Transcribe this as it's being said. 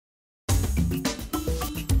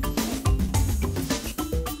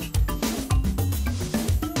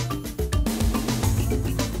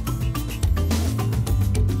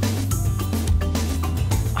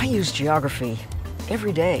I use geography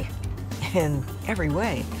every day, in every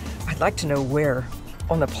way. I'd like to know where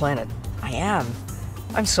on the planet I am.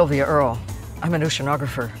 I'm Sylvia Earle. I'm an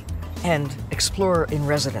oceanographer and explorer in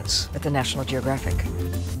residence at the National Geographic.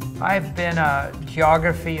 I've been a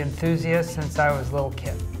geography enthusiast since I was a little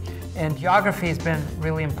kid. And geography has been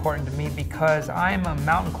really important to me because I'm a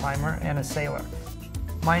mountain climber and a sailor.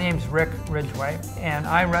 My name's Ridgeway, and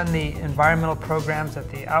I run the environmental programs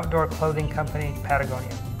at the outdoor clothing company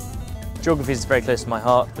Patagonia. Geography is very close to my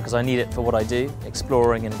heart because I need it for what I do,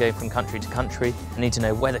 exploring and going from country to country. I need to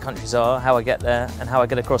know where the countries are, how I get there, and how I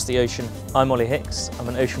get across the ocean. I'm Ollie Hicks. I'm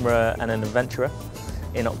an ocean rower and an adventurer.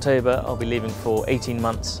 In October, I'll be leaving for 18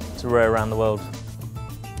 months to row around the world.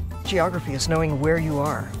 Geography is knowing where you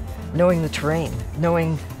are, knowing the terrain,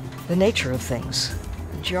 knowing the nature of things.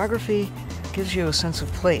 Geography gives you a sense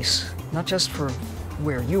of place, not just for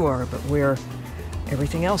where you are, but where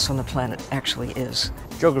everything else on the planet actually is.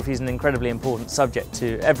 Geography is an incredibly important subject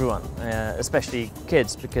to everyone, especially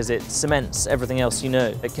kids, because it cements everything else you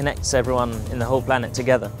know. It connects everyone in the whole planet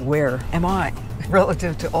together. Where am I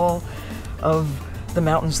relative to all of the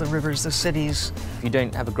mountains, the rivers, the cities? If you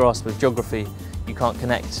don't have a grasp of geography, you can't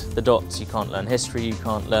connect the dots, you can't learn history, you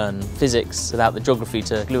can't learn physics without the geography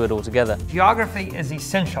to glue it all together. Geography is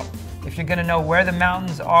essential if you're going to know where the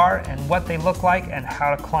mountains are and what they look like and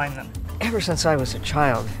how to climb them. Ever since I was a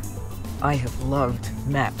child, I have loved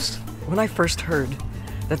maps. When I first heard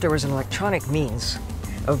that there was an electronic means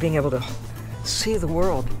of being able to see the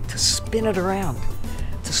world, to spin it around,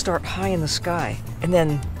 to start high in the sky, and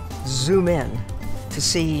then zoom in to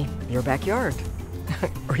see your backyard,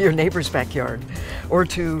 or your neighbor's backyard, or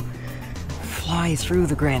to fly through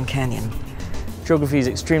the Grand Canyon. Geography is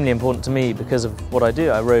extremely important to me because of what I do.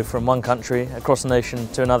 I row from one country across an ocean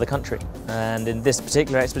to another country. And in this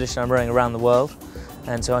particular expedition, I'm rowing around the world.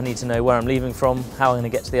 And so I need to know where I'm leaving from, how I'm going to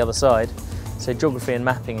get to the other side. So geography and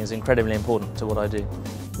mapping is incredibly important to what I do.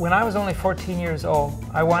 When I was only 14 years old,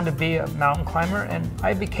 I wanted to be a mountain climber, and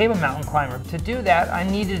I became a mountain climber. To do that, I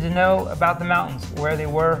needed to know about the mountains, where they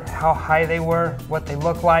were, how high they were, what they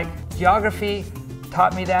looked like. Geography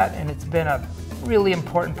taught me that, and it's been a really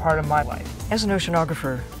important part of my life. As an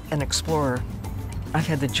oceanographer and explorer, I've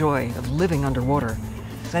had the joy of living underwater.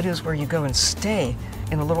 That is where you go and stay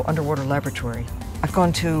in a little underwater laboratory. I've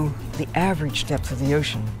gone to the average depth of the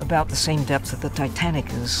ocean, about the same depth that the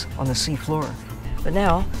Titanic is on the sea floor. But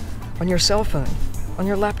now, on your cell phone, on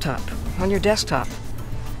your laptop, on your desktop,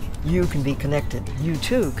 you can be connected. You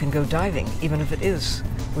too can go diving, even if it is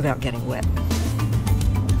without getting wet.